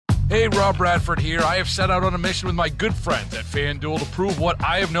Hey, Rob Bradford here. I have set out on a mission with my good friends at FanDuel to prove what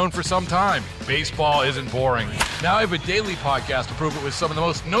I have known for some time. Baseball isn't boring. Now I have a daily podcast to prove it with some of the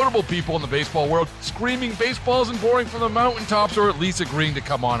most notable people in the baseball world, screaming baseball isn't boring from the mountaintops, or at least agreeing to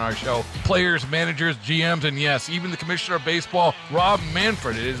come on our show. Players, managers, GMs, and yes, even the commissioner of baseball, Rob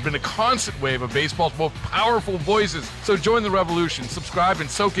Manfred. It has been a constant wave of baseball's most powerful voices. So join the revolution. Subscribe and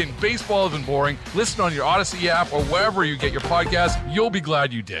soak in Baseball Isn't Boring. Listen on your Odyssey app or wherever you get your podcasts. You'll be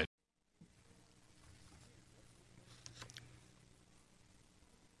glad you did.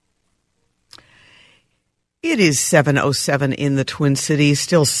 It is 7:07 in the Twin Cities,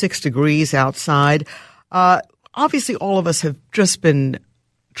 still 6 degrees outside. Obviously, all of us have just been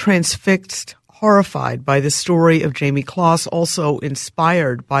transfixed, horrified by the story of Jamie Kloss, also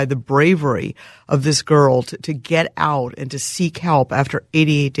inspired by the bravery of this girl to get out and to seek help after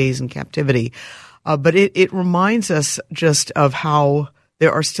 88 days in captivity. But it reminds us just of how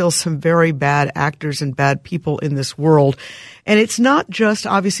there are still some very bad actors and bad people in this world. And it's not just,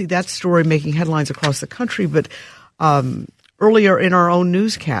 obviously, that story making headlines across the country, but earlier in our own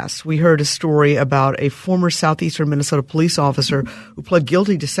newscast, we heard a story about a former southeastern Minnesota police officer who pled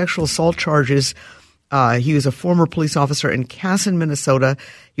guilty to sexual assault charges. He was a former police officer in Casson, Minnesota.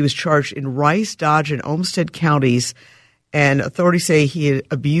 He was charged in Rice, Dodge, and Olmsted counties, and authorities say he had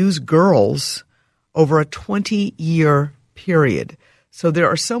abused girls over a 20-year period. So there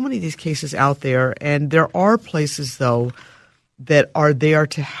are so many of these cases out there, and there are places, though, that are there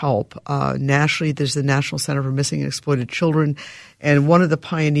to help. Nationally, there's the National Center for Missing and Exploited Children, and one of the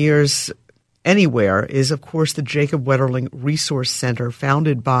pioneers anywhere is, of course, the Jacob Wetterling Resource Center,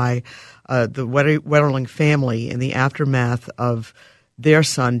 founded by the Wetterling family in the aftermath of their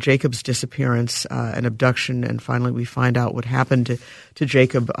son Jacob's disappearance and abduction, and finally we find out what happened to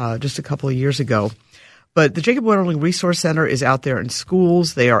Jacob just a couple of years ago. But the Jacob Wetterling Resource Center is out there in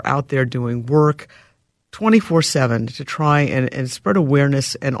schools. They are out there doing work 24/7 to try and spread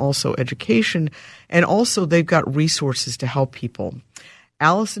awareness and also education. And also they've got resources to help people.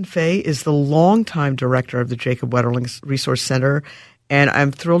 Allison Fay is the longtime director of the Jacob Wetterling Resource Center, and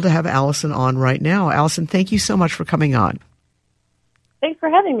I'm thrilled to have Allison on right now. Allison, thank you so much for coming on. Thanks for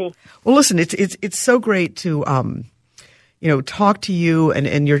having me. Well, listen, it's so great to talk to you,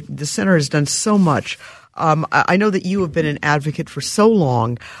 and the center has done so much. I know that you have been an advocate for so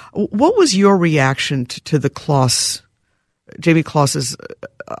long. What was your reaction to the Jamie Kloss's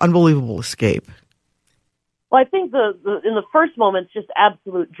unbelievable escape? Well, I think in the first moment, just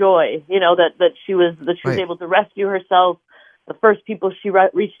absolute joy. That she was Right. able to rescue herself. The first people she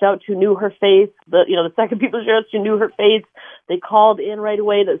reached out to knew her face. The second people she reached out to knew her face. They called in right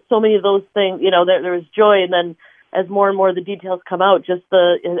away. That so many of those things. There was joy, and then as more and more of the details come out,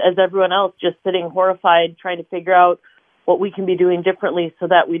 as everyone else, just sitting horrified, trying to figure out what we can be doing differently so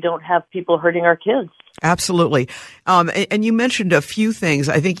that we don't have people hurting our kids. Absolutely. And you mentioned a few things.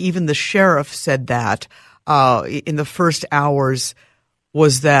 I think even the sheriff said that in the first hours,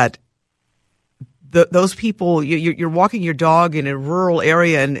 was that those people, you're walking your dog in a rural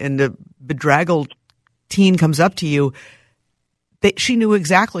area and a bedraggled teen comes up to you. She knew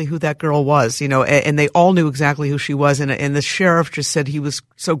exactly who that girl was, and they all knew exactly who she was. And the sheriff just said he was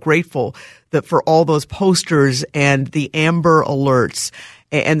so grateful that for all those posters and the Amber Alerts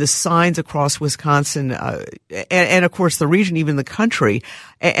and the signs across Wisconsin, and of course the region, even the country.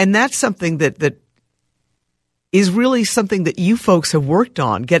 And that's something that is really something that you folks have worked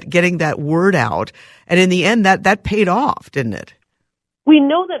on, getting that word out. And in the end, that paid off, didn't it? We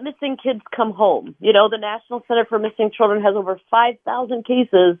know that missing kids come home. The National Center for Missing Children has over 5,000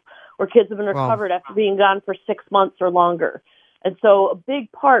 cases where kids have been recovered after being gone for 6 months or longer. And so a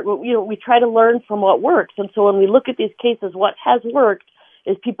big part, we try to learn from what works. And so when we look at these cases, what has worked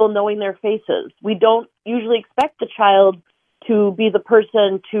is people knowing their faces. We don't usually expect the child to be the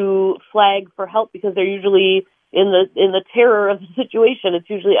person to flag for help because they're usually in the terror of the situation. It's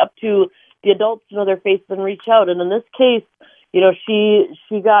usually up to the adults to know their faces and reach out. And in this case,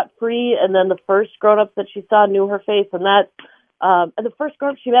 she got free, and then the first grown-up that she saw knew her face, and and the first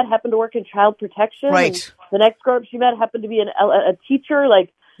grown-up she met happened to work in child protection. Right. The next grown-up she met happened to be a teacher.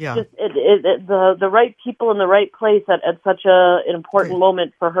 Just the right people in the right place at such an important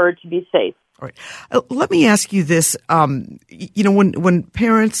moment for her to be safe. All right. Let me ask you this. When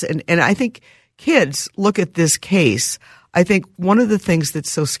parents and I think kids look at this case, I think one of the things that's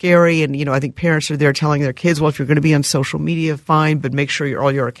so scary, and, I think parents are there telling their kids, well, if you're going to be on social media, fine, but make sure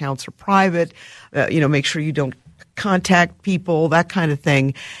all your accounts are private, make sure you don't contact people, that kind of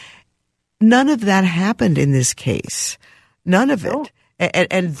thing. None of that happened in this case. None of it.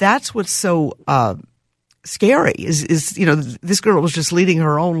 And that's what's so scary. Is this girl was just leading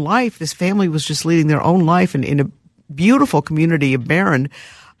her own life. This family was just leading their own life in a beautiful community of Barron,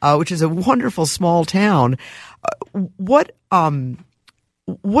 which is a wonderful small town. What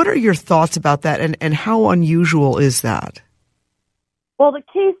are your thoughts about that, and how unusual is that? Well, the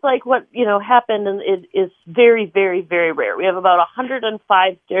case like what happened is very, very, very rare. We have about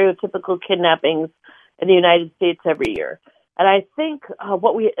 105 stereotypical kidnappings in the United States every year, and I think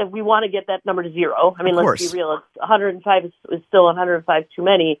we want to get that number to zero. I mean, let's be real. 105 is still 105 too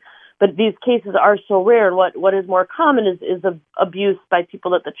many, but these cases are so rare. And what is more common is abuse by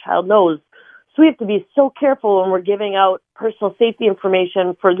people that the child knows. So we have to be so careful when we're giving out personal safety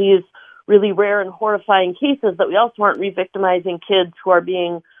information for these really rare and horrifying cases that we also aren't re-victimizing kids who are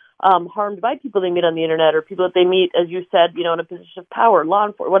being harmed by people they meet on the internet or people that they meet, as you said, in a position of power, law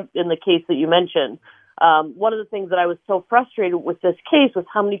enforcement, in the case that you mentioned. One of the things that I was so frustrated with this case was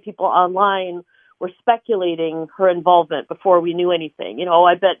how many people online were speculating her involvement before we knew anything.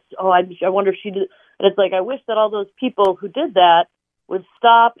 I wonder if she did. And it's like, I wish that all those people who did that would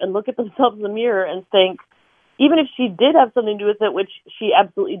stop and look at themselves in the mirror and think, even if she did have something to do with it, which she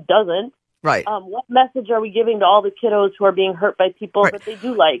absolutely doesn't, right? What message are we giving to all the kiddos who are being hurt by people that they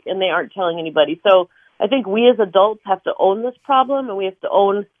do like and they aren't telling anybody? So I think we as adults have to own this problem, and we have to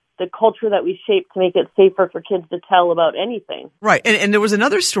own the culture that we shape to make it safer for kids to tell about anything. Right. And there was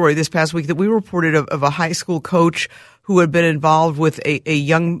another story this past week that we reported of a high school coach who had been involved with a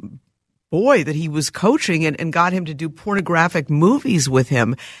young boy that he was coaching and got him to do pornographic movies with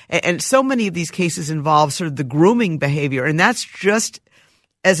him. And so many of these cases involve sort of the grooming behavior, and that's just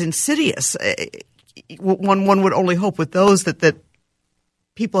as insidious. One would only hope with those that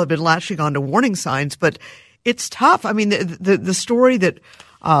people have been latching on to warning signs, but it's tough. I mean, the story that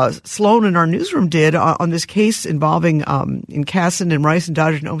Sloan in our newsroom did on this case involving in Casson and Rice and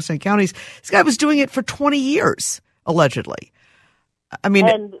Dodge and Olmsted counties, this guy was doing it for 20 years, allegedly. I mean...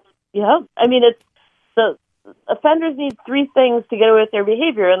 it's the offenders need three things to get away with their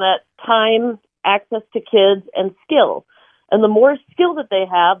behavior, and that time, access to kids, and skill. And the more skill that they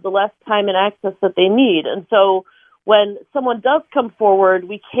have, the less time and access that they need. And so when someone does come forward,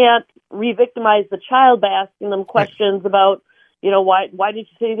 we can't re-victimize the child by asking them questions about, why did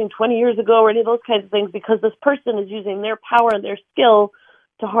you say anything 20 years ago or any of those kinds of things, because this person is using their power and their skill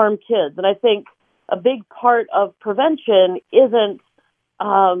to harm kids. And I think a big part of prevention isn't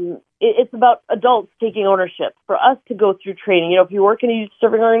it's about adults taking ownership, for us to go through training. If you work in a youth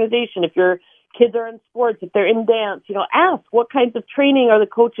serving organization, if your kids are in sports, if they're in dance, ask what kinds of training are the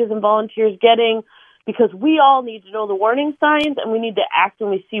coaches and volunteers getting, because we all need to know the warning signs and we need to act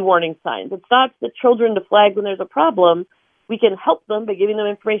when we see warning signs. It's not the children to flag when there's a problem. We can help them by giving them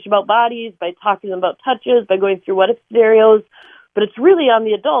information about bodies, by talking to them about touches, by going through what if scenarios, but it's really on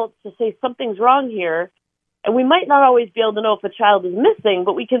the adults to say something's wrong here. And we might not always be able to know if a child is missing,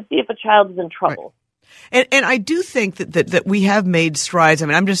 but we can see if a child is in trouble. Right. And I do think that we have made strides. I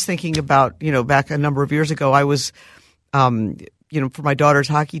mean, I'm just thinking about, back a number of years ago, I was, for my daughter's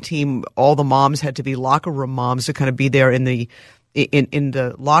hockey team, all the moms had to be locker room moms to kind of be there in the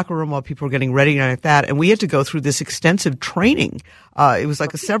locker room while people were getting ready and like that. And we had to go through this extensive training. It was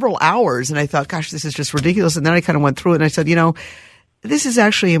like several hours. And I thought, gosh, this is just ridiculous. And then I kind of went through it and I said, this is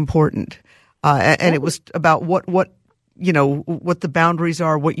actually important. And it was about what the boundaries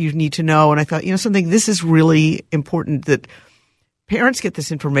are, what you need to know. And I thought, this is really important, that parents get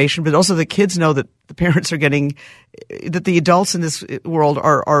this information, but also the kids know that the parents are getting, that the adults in this world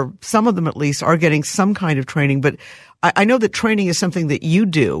are some of them at least are getting some kind of training. But I know that training is something that you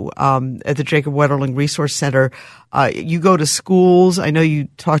do at the Jacob Wetterling Resource Center. You go to schools. I know you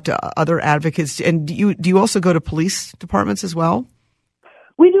talk to other advocates. And do you also go to police departments as well?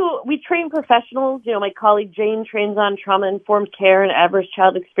 We do. We train professionals. My colleague Jane trains on trauma-informed care and adverse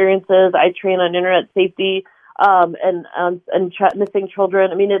child experiences. I train on internet safety and missing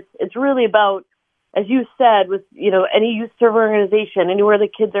children. I mean, it's really about, as you said, with any youth server organization, anywhere the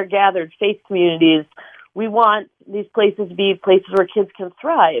kids are gathered, faith communities. We want these places to be places where kids can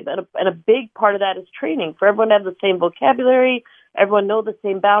thrive, and a big part of that is training for everyone to have the same vocabulary, everyone know the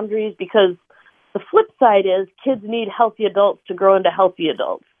same boundaries, because the flip side is kids need healthy adults to grow into healthy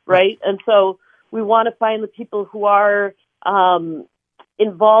adults, right? And so we want to find the people who are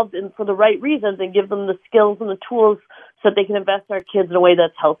involved in for the right reasons and give them the skills and the tools so that they can invest in our kids in a way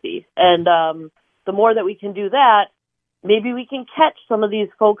that's healthy. And the more that we can do that, maybe we can catch some of these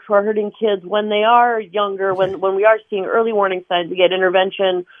folks who are hurting kids when they are younger, when we are seeing early warning signs, to get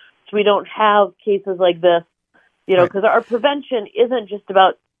intervention so we don't have cases like this, because our prevention isn't just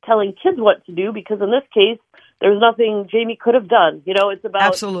about telling kids what to do, because in this case, there's nothing Jamie could have done. It's about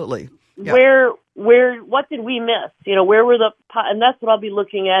absolutely what did we miss? Where were and that's what I'll be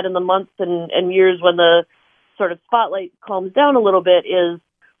looking at in the months and years when the sort of spotlight calms down a little bit, is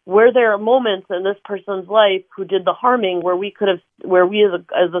where there are moments in this person's life who did the harming where we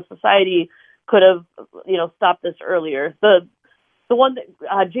as a society could have, stopped this earlier. The one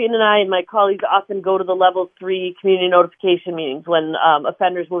that Jane and I and my colleagues often go to the level 3 community notification meetings when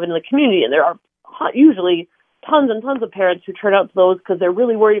offenders move into the community, and there are usually tons and tons of parents who turn out to those because they're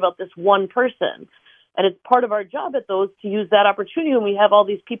really worried about this one person. And it's part of our job at those to use that opportunity when we have all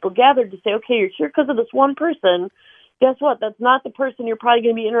these people gathered to say, okay, you're here because of this one person. Guess what? That's not the person you're probably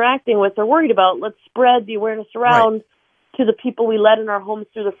going to be interacting with or worried about. Let's spread the awareness around to the people we let in our homes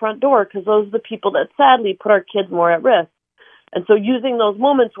through the front door, because those are the people that sadly put our kids more at risk. And so using those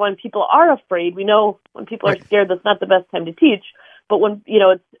moments when people are afraid, we know when people are scared, that's not the best time to teach. But when,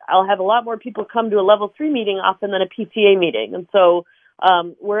 I'll have a lot more people come to a level 3 meeting often than a PTA meeting. And so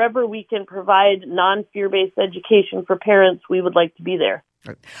wherever we can provide non-fear-based education for parents, we would like to be there.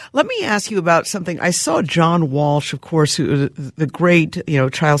 Let me ask you about something. I saw John Walsh, of course, the great,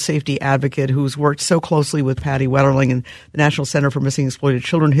 child safety advocate who's worked so closely with Patty Wetterling and the National Center for Missing and Exploited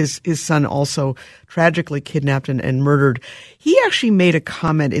Children. His son also tragically kidnapped and murdered. He actually made a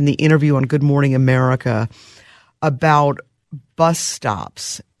comment in the interview on Good Morning America about bus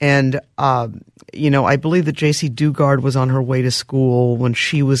stops. And, I believe that J.C. Dugard was on her way to school when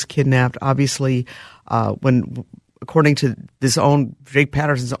she was kidnapped. Obviously, according to Jake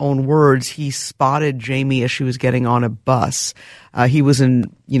Patterson's own words, he spotted Jamie as she was getting on a bus. He was in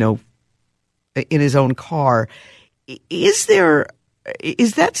his own car. Is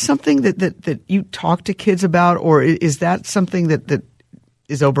that something that you talk to kids about, or is that something that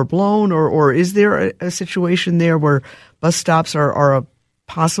is overblown, or is there a situation there where bus stops are a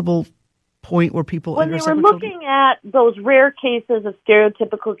possible point where people intersect with children? When they were looking at those rare cases of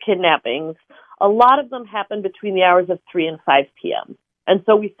stereotypical kidnappings, a lot of them happen between the hours of 3 and 5 p.m. And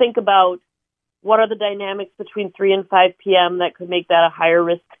so we think about what are the dynamics between 3 and 5 p.m. that could make that a higher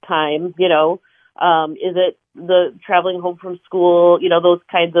risk time, Is it the traveling home from school, those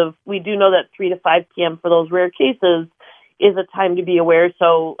kinds of, we do know that 3 to 5 p.m. for those rare cases is a time to be aware.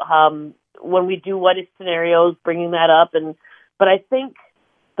 So when we do what if scenarios, bringing that up. But I think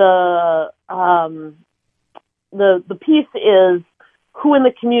the piece is who in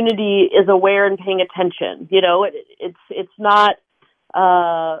the community is aware and paying attention. It's not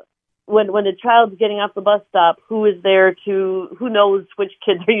when a child's getting off the bus stop, who is there who knows which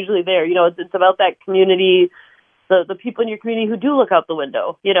kids are usually there. It's about that community, the people in your community who do look out the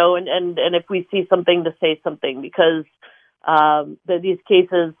window, and if we see something, to say something, because these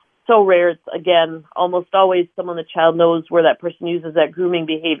cases so rare. It's, again, almost always someone the child knows where that person uses that grooming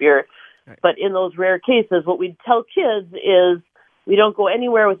behavior. Right. But in those rare cases, what we tell kids is we don't go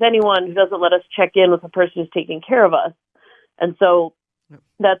anywhere with anyone who doesn't let us check in with the person who's taking care of us. And so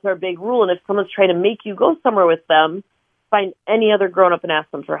that's our big rule. And if someone's trying to make you go somewhere with them, find any other grown-up and ask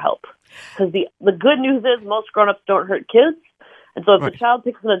them for help. Because the good news is most grown-ups don't hurt kids. And so if the child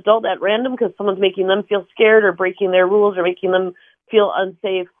picks an adult at random because someone's making them feel scared or breaking their rules or making them feel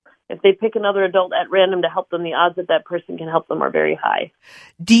unsafe, if they pick another adult at random to help them, the odds that person can help them are very high.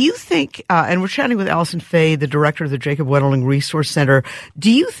 Do you think, and we're chatting with Allison Fay, the director of the Jacob Wetterling Resource Center, do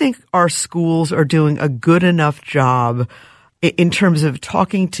you think our schools are doing a good enough job in terms of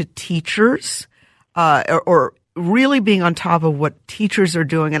talking to teachers or really being on top of what teachers are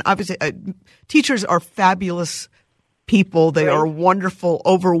doing? And obviously, teachers are fabulous people. They are wonderful,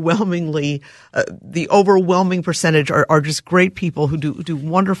 overwhelmingly. The overwhelming percentage are just great people who do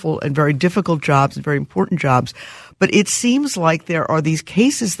wonderful and very difficult jobs and very important jobs. But it seems like there are these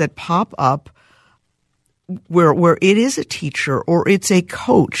cases that pop up where it is a teacher or it's a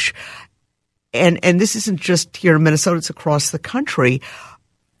coach. And this isn't just here in Minnesota, it's across the country.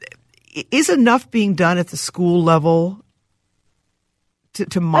 Is enough being done at the school level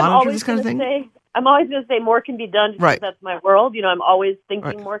to monitor this kind of thing? I'm always going to say more can be done because that's my world. I'm always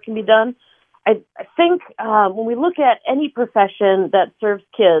thinking more can be done. I think when we look at any profession that serves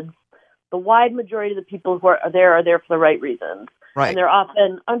kids, the wide majority of the people who are there for the right reasons. Right. And they're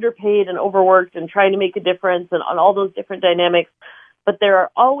often underpaid and overworked and trying to make a difference and on all those different dynamics. But there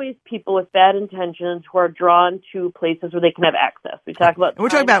are always people with bad intentions who are drawn to places where they can have access. We're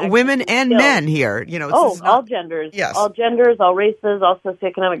talking about women and men here. All genders. Yes. All genders, all races, all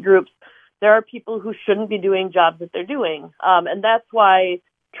socioeconomic groups. There are people who shouldn't be doing jobs that they're doing. And that's why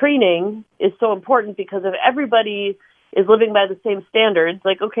training is so important, because if everybody is living by the same standards,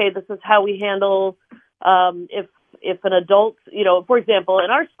 like, okay, this is how we handle if an adult, for example,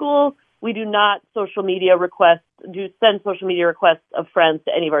 in our school, we do not send social media requests of friends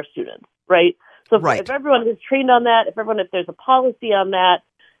to any of our students. right? So Right. if everyone is trained on that, if there's a policy on that,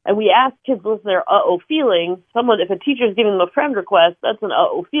 and we ask kids to listen to their feeling, if a teacher is giving them a friend request, that's an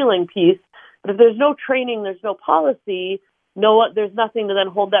feeling piece. But if there's no training, there's no policy, there's nothing to then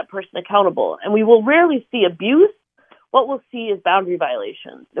hold that person accountable. And we will rarely see abuse. What we'll see is boundary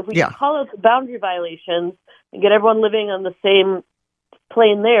violations. If we can call out the boundary violations and get everyone living on the same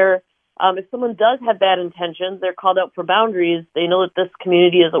plane there, if someone does have bad intentions, they're called out for boundaries, they know that this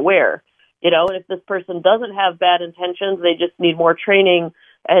community is aware. And if this person doesn't have bad intentions, they just need more training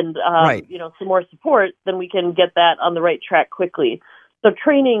and, some more support, then we can get that on the right track quickly. So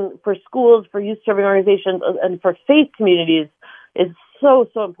training for schools, for youth-serving organizations, and for faith communities is so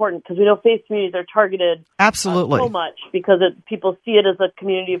important, because we know faith communities are targeted absolutely so much because people see it as a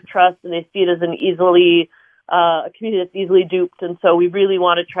community of trust, and they see it as a community that's easily duped. And so we really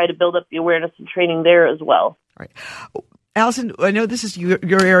want to try to build up the awareness and training there as well. Right. Allison, I know this is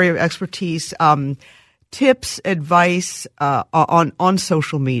your area of expertise. Tips, advice on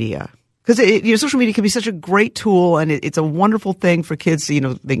social media. Because social media can be such a great tool, and it's a wonderful thing for kids. They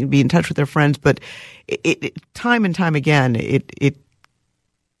can be in touch with their friends, but it time and time again, it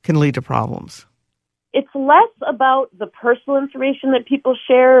can lead to problems. It's less about the personal information that people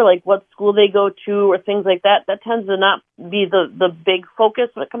share, like what school they go to or things like that. That tends to not be the big focus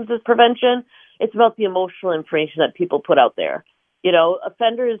when it comes to prevention. It's about the emotional information that people put out there.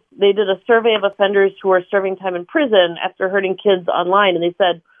 Offenders, they did a survey of offenders who are serving time in prison after hurting kids online, and they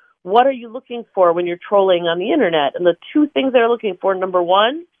said, what are you looking for when you're trolling on the internet? And the two things they're looking for, number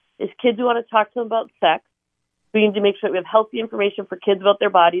one, is kids who want to talk to them about sex. We need to make sure that we have healthy information for kids about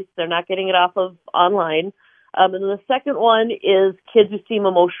their bodies, so they're not getting it off of online. And then the second one is kids who seem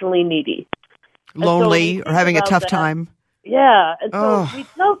emotionally needy. Lonely or having a tough time. Yeah. And so we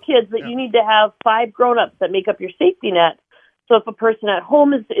tell kids that you need to have 5 grown-ups that make up your safety net. So if a person at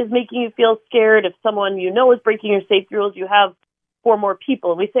home is making you feel scared, if someone is breaking your safety rules, you have 4 more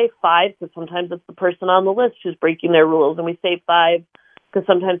people. And we say 5 because sometimes it's the person on the list who's breaking their rules. And we say 5 because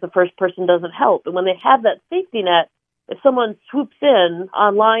sometimes the first person doesn't help. And when they have that safety net, if someone swoops in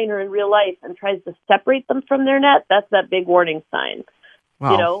online or in real life and tries to separate them from their net, that's that big warning sign.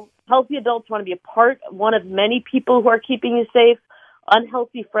 Wow. Healthy adults want to be one of many people who are keeping you safe.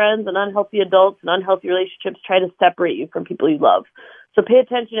 Unhealthy friends and unhealthy adults and unhealthy relationships try to separate you from people you love. So pay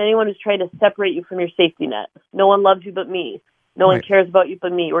attention to anyone who's trying to separate you from your safety net. No one loves you but me. No one cares about you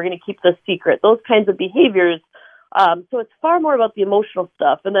but me. We're going to keep this secret. Those kinds of behaviors. So it's far more about the emotional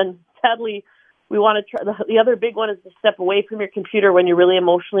stuff. And then, sadly, we want to try. The other big one is to step away from your computer when you're really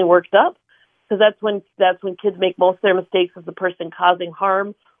emotionally worked up, because that's when kids make most of their mistakes as the person causing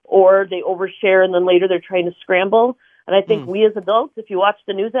harm, or they overshare and then later they're trying to scramble. And I think we as adults, if you watch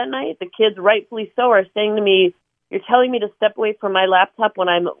the news at night, the kids, rightfully so, are saying to me, you're telling me to step away from my laptop when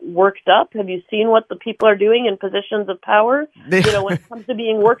I'm worked up. Have you seen what the people are doing in positions of power? When it comes to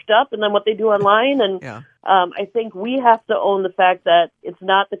being worked up, and then what they do online. And I think we have to own the fact that it's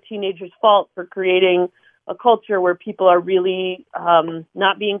not the teenager's fault for creating a culture where people are really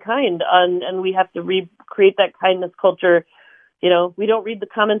not being kind. And we have to recreate that kindness culture. We don't read the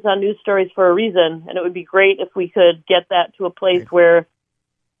comments on news stories for a reason. And it would be great if we could get that to a place where,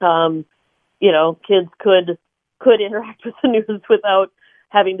 kids could interact with the news without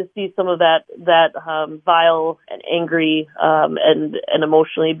having to see some of that vile and angry and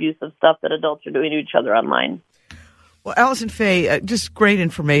emotionally abusive stuff that adults are doing to each other online. Well, Allison Fay, just great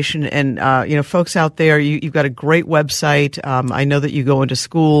information. And, folks out there, you've got a great website. I know that you go into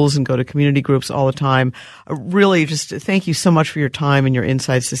schools and go to community groups all the time. Really, just thank you so much for your time and your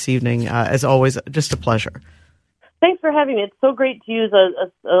insights this evening. As always, just a pleasure. Thanks for having me. It's so great to use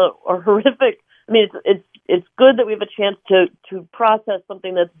a horrific. I mean, it's good that we have a chance to process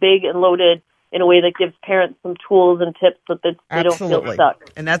something that's big and loaded in a way that gives parents some tools and tips so that they don't feel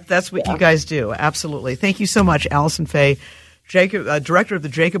stuck. And that's what you guys do. Absolutely. Thank you so much, Allison Fay, director of the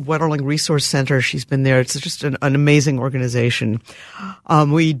Jacob Wetterling Resource Center. She's been there. It's just an amazing organization.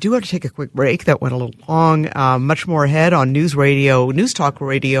 We do have to take a quick break. That went a little long. Much more ahead on News Talk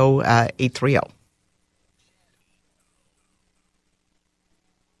Radio 830.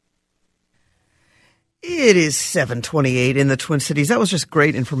 It is 7:28 in the Twin Cities. That was just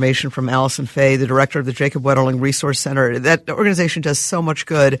great information from Allison Fay, the director of the Jacob Wetterling Resource Center. That organization does so much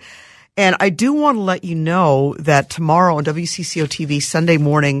good. And I do want to let you know that tomorrow on WCCO TV, Sunday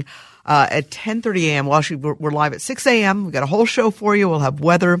morning at 10:30 a.m., well, actually, we're live at 6 a.m. We've got a whole show for you. We'll have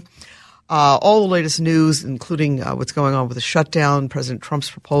weather, all the latest news, including what's going on with the shutdown, President Trump's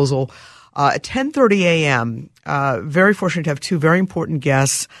proposal. At 10:30 a.m., very fortunate to have 2 very important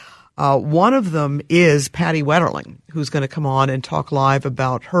guests. One of them is Patty Wetterling, who's going to come on and talk live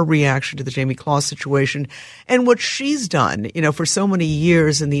about her reaction to the Jamie Claus situation and what she's done. You know, for so many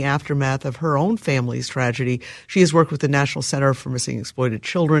years in the aftermath of her own family's tragedy, she has worked with the National Center for Missing and Exploited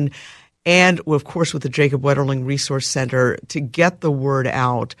Children and, of course, with the Jacob Wetterling Resource Center to get the word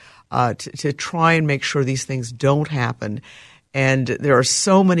out, to try and make sure these things don't happen. And there are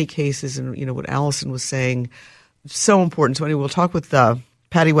so many cases, and, you know, what Allison was saying, so important. So anyway, we'll talk with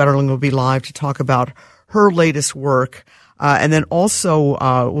Patty Wetterling will be live to talk about her latest work. And then also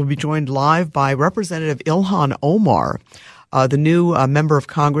we'll be joined live by Representative Ilhan Omar, the new member of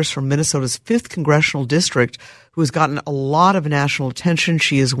Congress from Minnesota's 5th Congressional District, who has gotten a lot of national attention.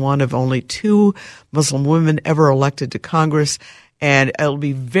 She is one of only 2 Muslim women ever elected to Congress. And it'll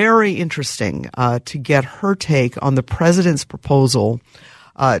be very interesting to get her take on the president's proposal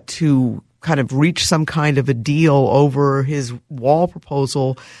to kind of reach some kind of a deal over his wall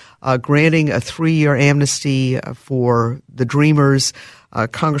proposal, granting a 3-year amnesty for the Dreamers.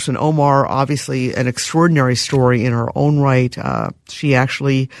 Congressman Omar, obviously an extraordinary story in her own right. She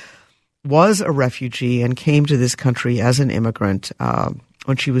actually was a refugee and came to this country as an immigrant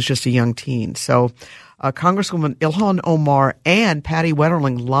when she was just a young teen. So Congresswoman Ilhan Omar and Patty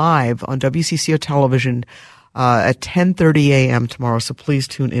Wetterling live on WCCO television at 10:30 a.m. tomorrow. So please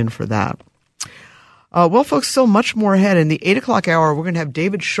tune in for that. Well, folks, so much more ahead. In the 8 o'clock hour, we're going to have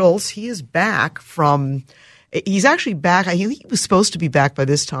David Schultz. He is back he's actually back. I think he was supposed to be back by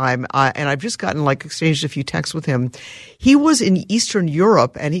this time. And I've just exchanged a few texts with him. He was in Eastern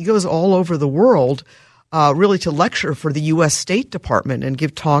Europe and he goes all over the world, really to lecture for the U.S. State Department and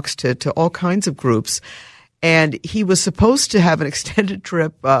give talks to all kinds of groups. And he was supposed to have an extended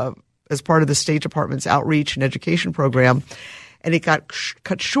trip, as part of the State Department's outreach and education program. And it got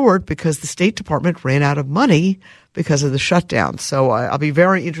cut short because the State Department ran out of money because of the shutdown. So I'll be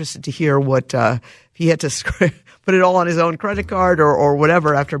very interested to hear what if he had to put it all on his own credit card or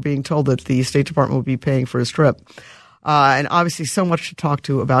whatever after being told that the State Department would be paying for his trip. And obviously so much to talk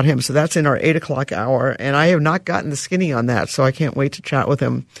to about him. So that's in our 8 o'clock hour. And I have not gotten the skinny on that, so I can't wait to chat with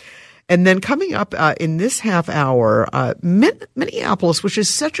him. And then coming up in this half hour, Minneapolis, which is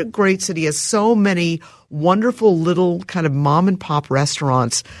such a great city, has so many wonderful little kind of mom and pop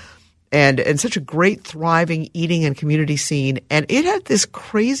restaurants and such a great thriving eating and community scene. And it had this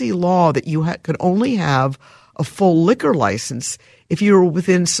crazy law that you could only have a full liquor license if you were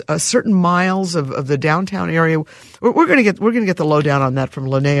within certain miles of the downtown area. We're going to get the lowdown on that from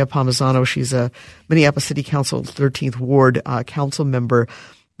Linnea Palmisano. She's a Minneapolis City Council 13th Ward council member.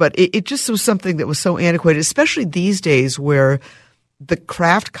 But it just was something that was so antiquated, especially these days where the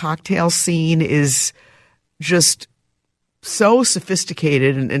craft cocktail scene is just so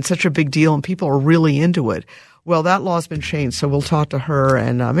sophisticated and such a big deal, and people are really into it. Well, that law's been changed, so we'll talk to her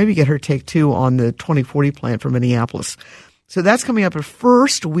and maybe get her take, too, on the 2040 plan for Minneapolis. So that's coming up. But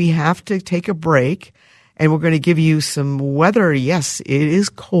first, we have to take a break, and we're going to give you some weather. Yes, it is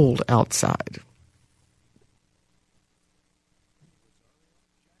cold outside.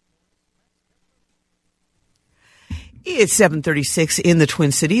 It's 7:36 in the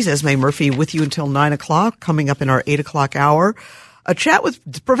Twin Cities. Esme Murphy with you until 9 o'clock. Coming up in our 8 o'clock hour, a chat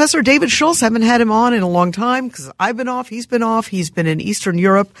with Professor David Schultz. Haven't had him on in a long time because I've been off. He's been off. He's been in Eastern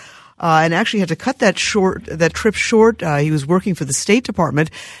Europe and actually had to cut that trip short. He was working for the State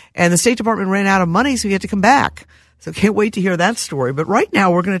Department, and the State Department ran out of money, so he had to come back. So can't wait to hear that story. But right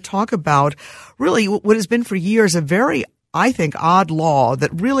now we're going to talk about really what has been for years a very, I think, odd law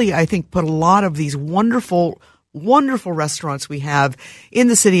that really, I think, put a lot of these wonderful restaurants we have in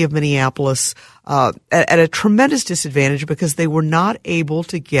the city of Minneapolis at a tremendous disadvantage because they were not able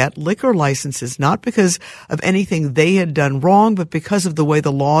to get liquor licenses, not because of anything they had done wrong, but because of the way the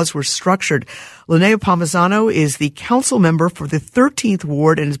laws were structured. Linnea Palmisano is the council member for the 13th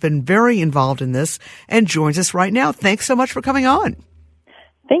Ward and has been very involved in this and joins us right now. Thanks so much for coming on.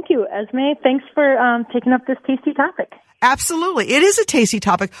 Thank you, Esme. Thanks for taking up this tasty topic. Absolutely. It is a tasty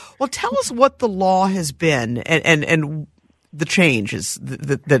topic. Well, tell us what the law has been and the changes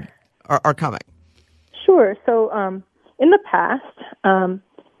that are coming. Sure. So in the past,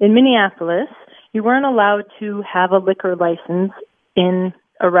 in Minneapolis, you weren't allowed to have a liquor license in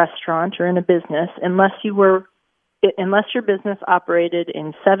a restaurant or in a business unless your business operated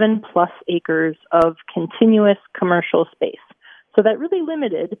in 7+ acres of continuous commercial space. So that really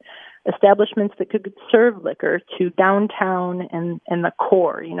limited establishments that could serve liquor to downtown and the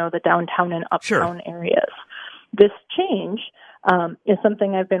core, the downtown and uptown areas. This change is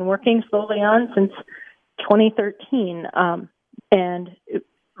something I've been working slowly on since 2013. And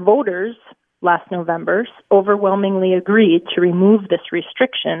voters last November overwhelmingly agreed to remove this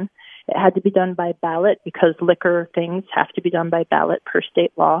restriction It had to be done by ballot because liquor things have to be done by ballot per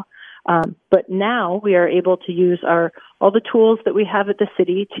state law. But now we are able to use all the tools that we have at the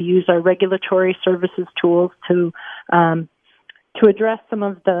city, to use our regulatory services tools to address some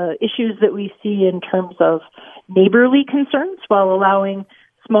of the issues that we see in terms of neighborly concerns while allowing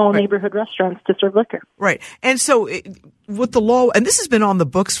small neighborhood restaurants to serve liquor. Right. And so with the law, and this has been on the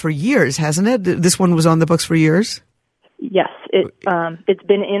books for years, hasn't it? This one was on the books for years? Yes. It's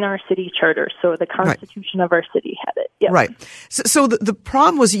been in our city charter. So the Constitution of our city had it. Yep. Right. So the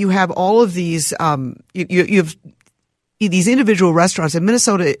problem was you have all of these, you have these individual restaurants in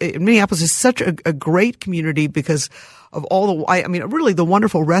Minneapolis is such a great community because of all really the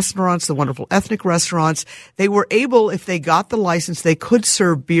wonderful restaurants, the wonderful ethnic restaurants. They were able, if they got the license, they could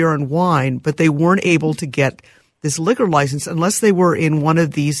serve beer and wine, but they weren't able to get this liquor license unless they were in one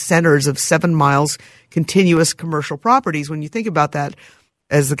of these centers of 7 miles continuous commercial properties. When you think about that,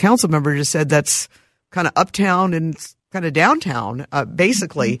 as the council member just said, that's kind of uptown and kind of downtown,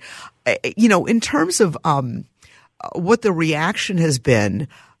 basically. In terms of what the reaction has been,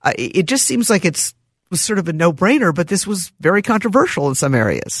 it just seems like it was sort of a no-brainer, but this was very controversial in some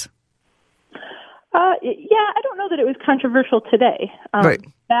areas. I don't know that it was controversial today. Right.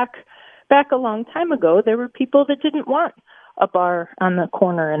 Back a long time ago, there were people that didn't want a bar on the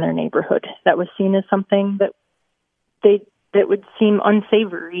corner in their neighborhood. That was seen as something that would seem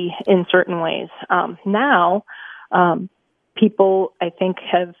unsavory in certain ways. Now, people, I think,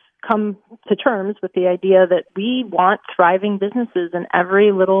 have come to terms with the idea that we want thriving businesses in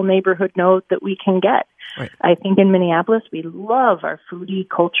every little neighborhood node that we can get. Right. I think in Minneapolis, we love our foodie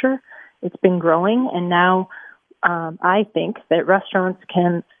culture. It's been growing, and now I think that restaurants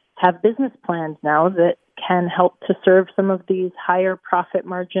can have business plans now that can help to serve some of these higher profit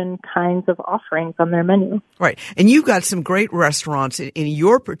margin kinds of offerings on their menu. Right. And you've got some great restaurants in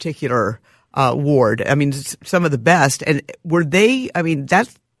your particular ward. I mean, some of the best. And were they,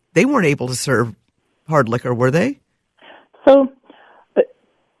 they weren't able to serve hard liquor, were they? So,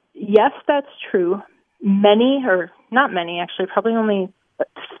 yes, that's true. Many, or not many, actually, probably only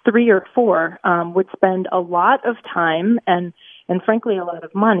 3 or 4 would spend a lot of time and frankly a lot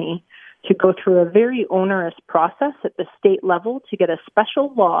of money to go through a very onerous process at the state level to get a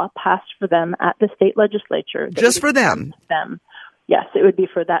special law passed for them at the state legislature. Just for them? Yes, it would be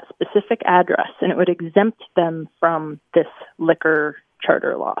for that specific address, and it would exempt them from this liquor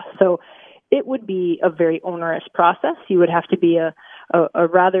charter law. So it would be a very onerous process. You would have to be a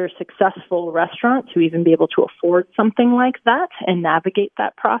rather successful restaurant to even be able to afford something like that and navigate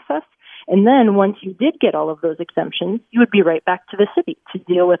that process. And then once you did get all of those exemptions, you would be right back to the city to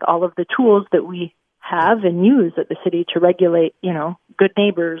deal with all of the tools that we have and use at the city to regulate, good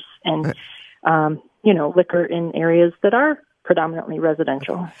neighbors and, liquor in areas that are predominantly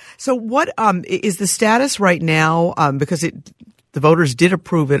residential. So what is the status right now? Because the voters did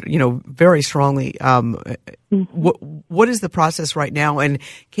approve it, very strongly. What is the process right now? And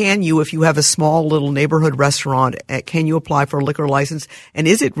can you, if you have a small little neighborhood restaurant, can you apply for a liquor license? And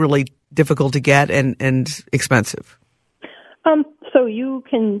is it really difficult to get and expensive? So you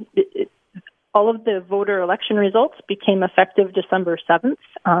can. All of the voter election results became effective December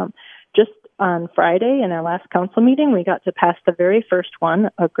 7th. Just on Friday in our last council meeting, we got to pass the very first one.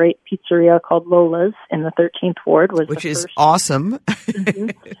 A great pizzeria called Lola's in the 13th ward which is awesome.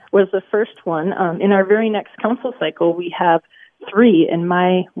 Was the first one. In our very next council cycle, we have 3 in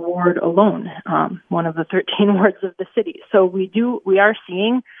my ward alone, one of the 13 wards of the city. So we are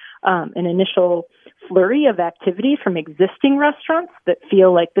seeing an initial flurry of activity from existing restaurants that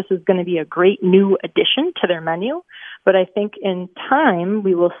feel like this is going to be a great new addition to their menu. But I think in time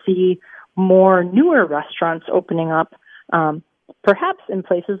we will see more newer restaurants opening up, perhaps in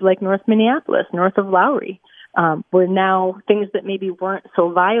places like North Minneapolis, north of Lowry, where now things that maybe weren't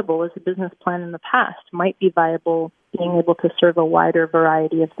so viable as a business plan in the past might be viable, being able to serve a wider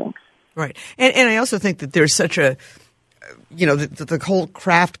variety of things. Right. And I also think that there's such a, the whole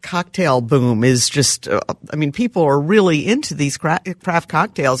craft cocktail boom is just, people are really into these craft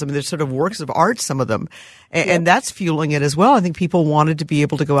cocktails. They're sort of works of art, some of them. And that's fueling it as well. I think people wanted to be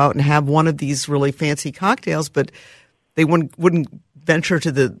able to go out and have one of these really fancy cocktails, but they wouldn't venture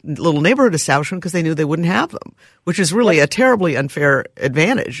to the little neighborhood establishment because they knew they wouldn't have them, which is really a terribly unfair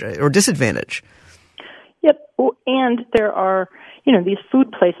advantage or disadvantage. Yep. And there are, these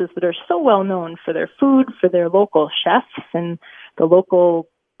food places that are so well known for their food, for their local chefs and the local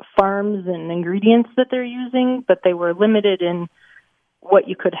farms and ingredients that they're using, but they were limited in what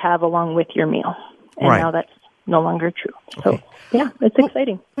you could have along with your meal. And now no longer true. Okay. So, yeah, it's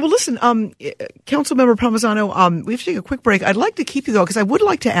exciting. Well, listen, Councilmember Palmisano, we have to take a quick break. I'd like to keep you, though, because I would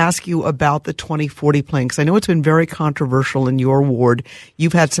like to ask you about the 2040 plan, because I know it's been very controversial in your ward.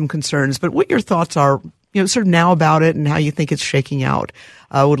 You've had some concerns, but what your thoughts are, sort of now about it and how you think it's shaking out.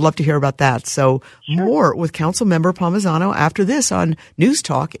 Would love to hear about that. So More with Councilmember Palmisano after this on News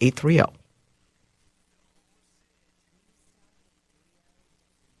Talk 830.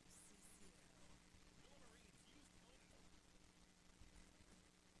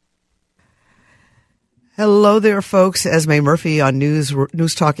 Hello there, folks. Esme Murphy on News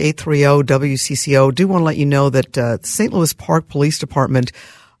Talk 830 WCCO. Do want to let you know that the St. Louis Park Police Department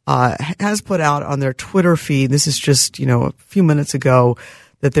has put out on their Twitter feed, this is just, a few minutes ago,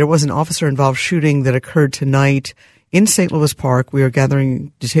 that there was an officer-involved shooting that occurred tonight in St. Louis Park. We are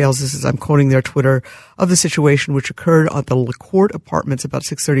gathering details, I'm quoting their Twitter, of the situation which occurred at the LaCourte Apartments about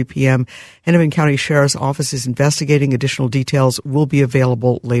 6:30 p.m. Hennepin County Sheriff's Office is investigating. Additional details will be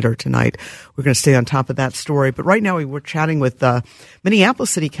available later tonight. We're going to stay on top of that story. But right now we're chatting with Minneapolis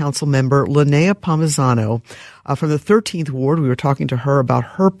City Council member Linnea Palmisano from the 13th Ward. We were talking to her about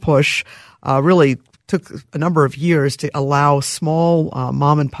her push, really took a number of years to allow small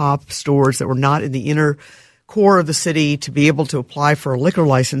mom and pop stores that were not in the inner core of the city to be able to apply for a liquor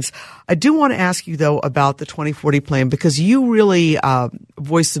license. I do want to ask you, though, about the 2040 plan, because you really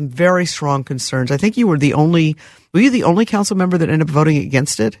voiced some very strong concerns. I think were you the only council member that ended up voting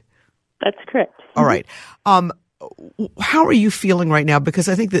against it? That's correct. All right. How are you feeling right now? Because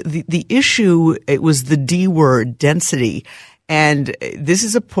I think that the issue, it was the D word, density. And this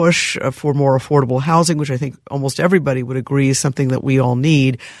is a push for more affordable housing, which I think almost everybody would agree is something that we all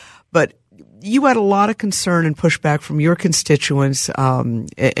need. But you had a lot of concern and pushback from your constituents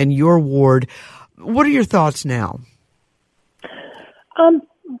and your ward. What are your thoughts now?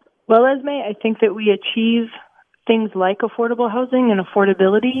 Well, Esme, I think that we achieve things like affordable housing and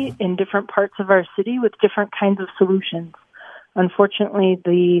affordability in different parts of our city with different kinds of solutions. Unfortunately,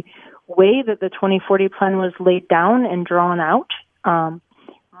 the way that the 2040 plan was laid down and drawn out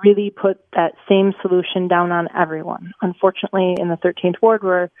really put that same solution down on everyone. Unfortunately, in the 13th Ward,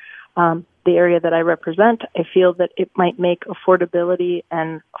 where the area that I represent, I feel that it might make affordability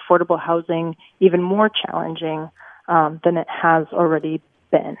and affordable housing even more challenging than it has already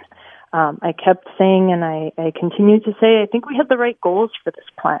been. I kept saying, and I continue to say, I think we have the right goals for this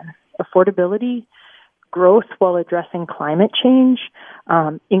plan. Affordability, growth while addressing climate change,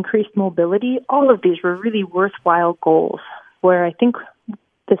 increased mobility, all of these were really worthwhile goals. Where I think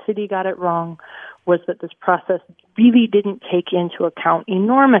the city got it wrong was that this process really didn't take into account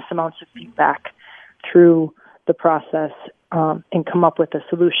enormous amounts of feedback through the process and come up with a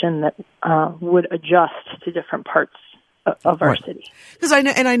solution that would adjust to different parts of our city. Because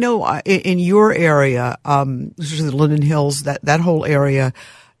I know in your area, especially the Linden Hills, that whole area,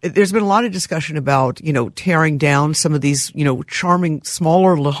 there's been a lot of discussion about, tearing down some of these, charming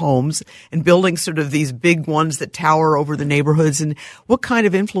smaller homes and building sort of these big ones that tower over the neighborhoods, and what kind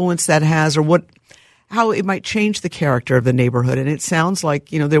of influence that has, or how it might change the character of the neighborhood. And it sounds like,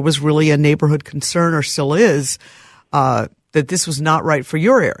 there was really a neighborhood concern, or still is, that this was not right for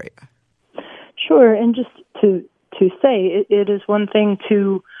your area. Sure. And just to say, it is one thing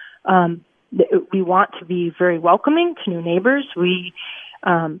to, we want to be very welcoming to new neighbors.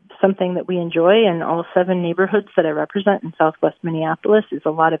 Something that we enjoy in all 7 neighborhoods that I represent in Southwest Minneapolis is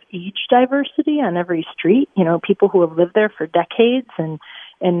a lot of age diversity on every street. People who have lived there for decades, and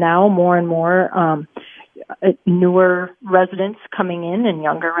now more and more newer residents coming in and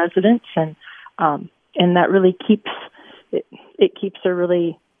younger residents, and that really keeps a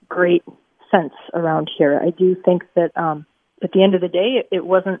really great sense around here. I do think that at the end of the day, it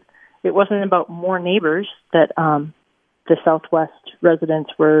wasn't about more neighbors that the Southwest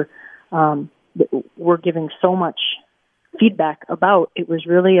residents were giving so much feedback about. It was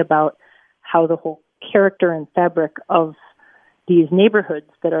really about how the whole character and fabric of these neighborhoods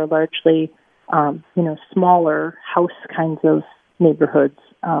that are largely, smaller house kinds of neighborhoods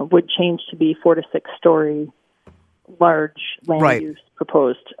would change to be 4 to 6 story, large land use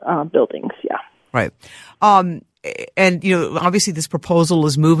proposed buildings. Yeah. Right. And, obviously this proposal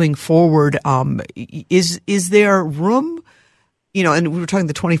is moving forward. Is there room, and we were talking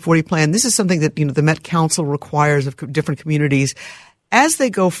the 2040 plan. This is something that, the Met Council requires of different communities. As they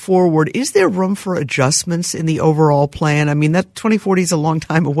go forward, is there room for adjustments in the overall plan? I mean, that 2040 is a long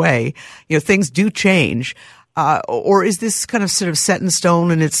time away. Things do change. Or is this kind of sort of set in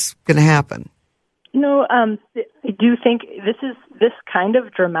stone and it's going to happen? No, I do think this kind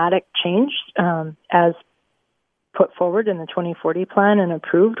of dramatic change, as put forward in the 2040 plan and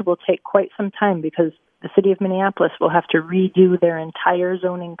approved, will take quite some time, because the city of Minneapolis will have to redo their entire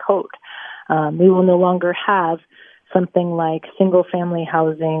zoning code. We will no longer have something like single-family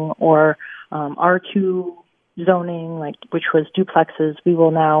housing or R2 zoning, which was duplexes. We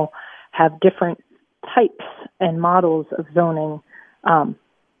will now have different types and models of zoning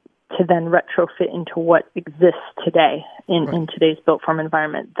to then retrofit into what exists today in today's built form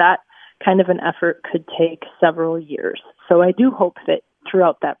environment. That kind of an effort could take several years. So I do hope that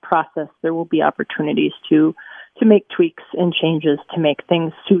throughout that process there will be opportunities to make tweaks and changes to make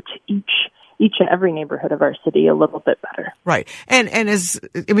things suit each and every neighborhood of our city a little bit better. Right. And as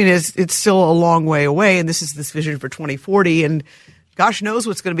it's still a long way away, and this is this vision for 2040, and gosh knows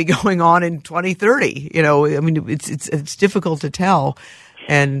what's going to be going on in 2030. It's difficult to tell,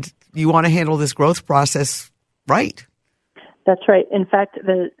 and you want to handle this growth process right. That's right. In fact,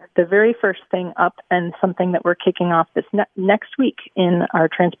 the very first thing up, and something that we're kicking off this next week in our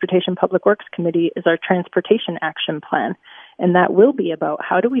Transportation Public Works Committee, is our Transportation Action Plan. And that will be about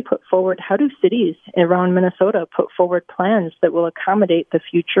how do cities around Minnesota put forward plans that will accommodate the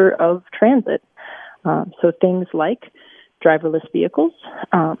future of transit. So things like driverless vehicles,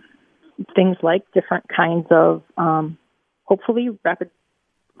 things like different kinds of, hopefully, rapid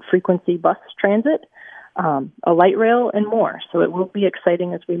frequency bus transit, a light rail, and more. So it will be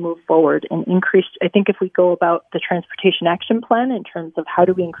exciting as we move forward and increase. I think if we go about the Transportation Action Plan in terms of how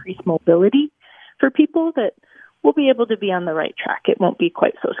do we increase mobility for people, that we'll be able to be on the right track. It won't be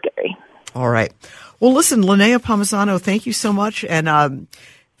quite so scary. All right. Well, listen, Linnea Palmisano, thank you so much. And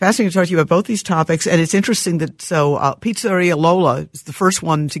fascinating to talk to you about both these topics. And it's interesting that Pizzeria Lola is the first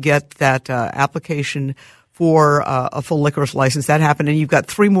one to get that application for a full liquor's license. That happened. And you've got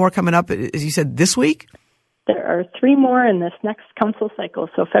 3 more coming up, as you said, this week? There are 3 more in this next council cycle.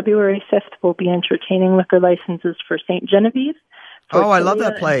 So February 5th, we'll be entertaining liquor licenses for St. Genevieve. I love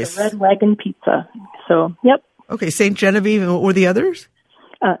that place. Red Wagon Pizza. So, yep. Okay, St. Genevieve, and what were the others?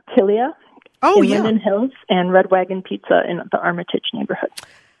 Tilia in Linden Hills, and Red Wagon Pizza in the Armitage neighborhood.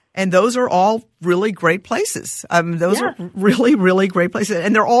 And those are all really great places. Those are really, really great places.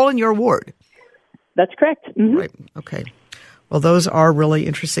 And they're all in your ward. That's correct. Mm-hmm. Right. Okay. Well, those are really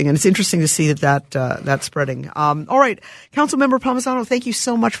interesting. And it's interesting to see that's spreading. All right. Councilmember Palmisano, thank you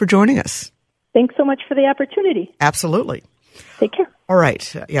so much for joining us. Thanks so much for the opportunity. Absolutely. Take care. All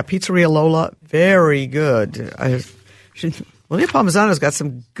right. Yeah, Pizzeria Lola, very good. Linnea Palmisano's got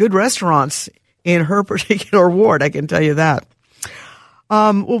some good restaurants in her particular ward, I can tell you that.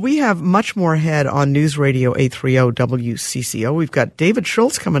 Well, we have much more ahead on News Radio 830 WCCO. We've got David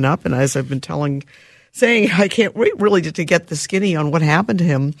Schultz coming up, and as I've been saying, I can't wait really to get the skinny on what happened to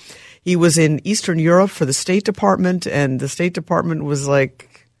him. He was in Eastern Europe for the State Department, and the State Department was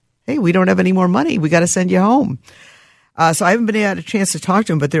like, hey, we don't have any more money. We got to send you home. So I haven't been had a chance to talk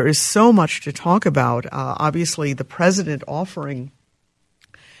to him, but there is so much to talk about. Obviously, the president offering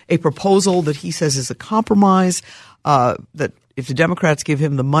a proposal that he says is a compromise, that if the Democrats give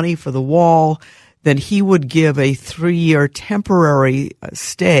him the money for the wall, then he would give a 3-year temporary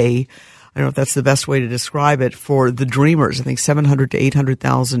stay. I don't know if that's the best way to describe it, for the Dreamers. I think 700 to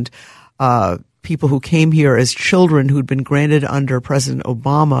 800,000 people who came here as children who'd been granted under President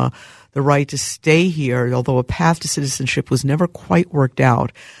Obama the right to stay here, although a path to citizenship was never quite worked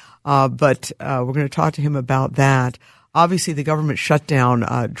out. But we're going to talk to him about that. Obviously, the government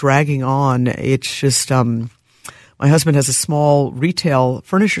shutdown dragging on. It's just my husband has a small retail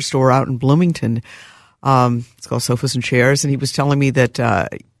furniture store out in Bloomington. It's called Sofas and Chairs, and he was telling me that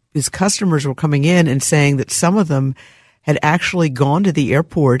his customers were coming in and saying that some of them had actually gone to the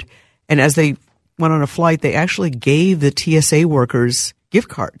airport, and as they went on a flight, they actually gave the TSA workers gift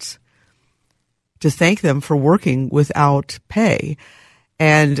cards to thank them for working without pay.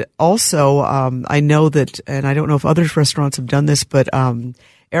 And also, I know that, and I don't know if other restaurants have done this, but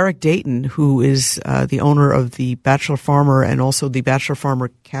Eric Dayton, who is the owner of the Bachelor Farmer and also the Bachelor Farmer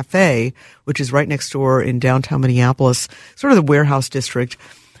Cafe, which is right next door in downtown Minneapolis, sort of the warehouse district,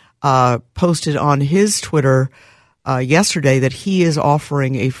 posted on his Twitter yesterday that he is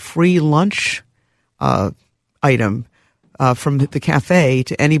offering a free lunch item from the cafe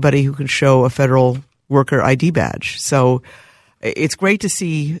to anybody who can show a federal worker ID badge. So it's great to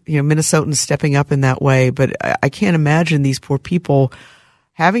see, Minnesotans stepping up in that way, but I can't imagine these poor people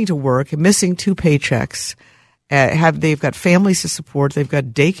having to work, missing 2 paychecks. They've got families to support, they've got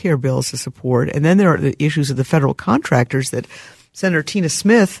daycare bills to support, and then there are the issues of the federal contractors that Senator Tina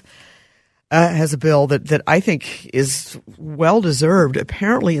Smith has a bill that I think is well deserved.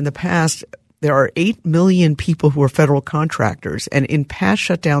 Apparently, in the past, there are 8 million people who are federal contractors, and in past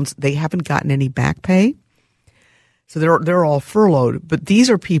shutdowns, they haven't gotten any back pay. So they're all furloughed. But these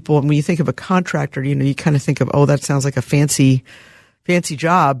are people, and when you think of a contractor, you kind of think of, oh, that sounds like a fancy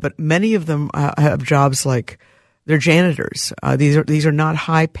job. But many of them have jobs like they're janitors. These are not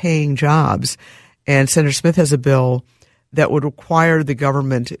high paying jobs. And Senator Smith has a bill that would require the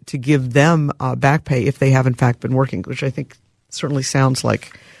government to give them back pay if they have in fact been working, which I think certainly sounds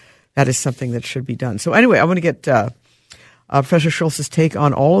like that is something that should be done. So anyway, I want to get Professor Schultz's take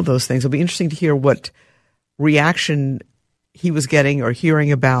on all of those things. It'll be interesting to hear what reaction he was getting or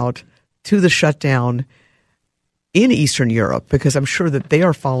hearing about to the shutdown in Eastern Europe, because I'm sure that they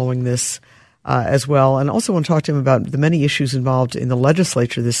are following this as well. And also want to talk to him about the many issues involved in the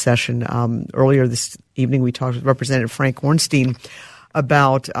legislature this session. Earlier this evening, we talked with Representative Frank Ornstein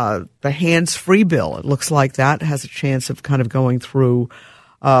about the hands-free bill. It looks like that has a chance of kind of going through.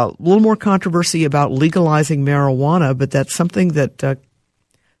 A little more controversy about legalizing marijuana, but that's something that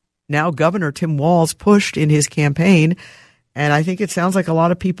now Governor Tim Walz pushed in his campaign. And I think it sounds like a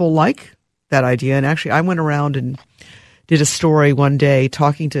lot of people like that idea. And actually, I went around and did a story one day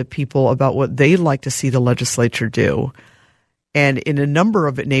talking to people about what they'd like to see the legislature do. And in a number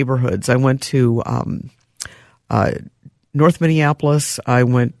of neighborhoods, I went to North Minneapolis, I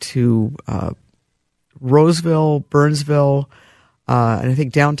went to Roseville, Burnsville, and I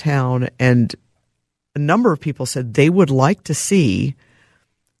think downtown, and a number of people said they would like to see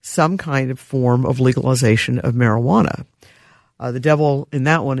some kind of form of legalization of marijuana. The devil in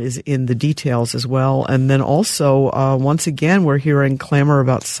that one is in the details as well. And then also, once again, we're hearing clamor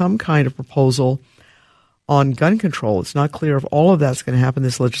about some kind of proposal on gun control. It's not clear if all of that's going to happen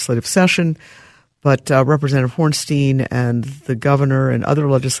this legislative session, but Representative Ornstein and the governor and other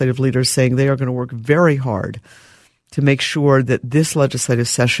legislative leaders saying they are going to work very hard to make sure that this legislative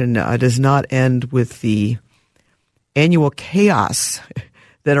session does not end with the annual chaos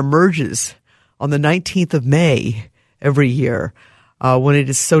that emerges on the 19th of May every year when it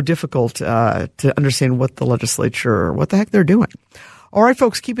is so difficult to understand what the legislature or what the heck they're doing. All right,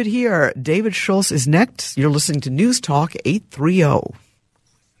 folks, keep it here. David Schultz is next. You're listening to News Talk 830.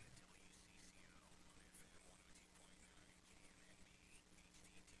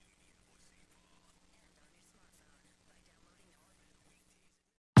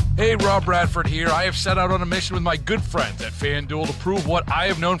 Hey, Rob Bradford here. I have set out on a mission with my good friends at FanDuel to prove what I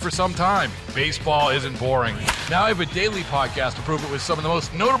have known for some time. Baseball isn't boring. Now I have a daily podcast to prove it with some of the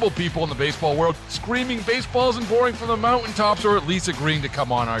most notable people in the baseball world, screaming baseball isn't boring from the mountaintops, or at least agreeing to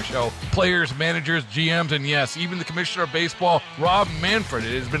come on our show. Players, managers, GMs, and yes, even the commissioner of baseball, Rob Manfred.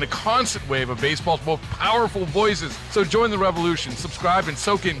 It has been a constant wave of baseball's most powerful voices. So join the revolution. Subscribe and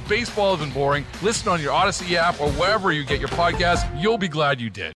soak in Baseball Isn't Boring. Listen on your Odyssey app or wherever you get your podcasts. You'll be glad you did.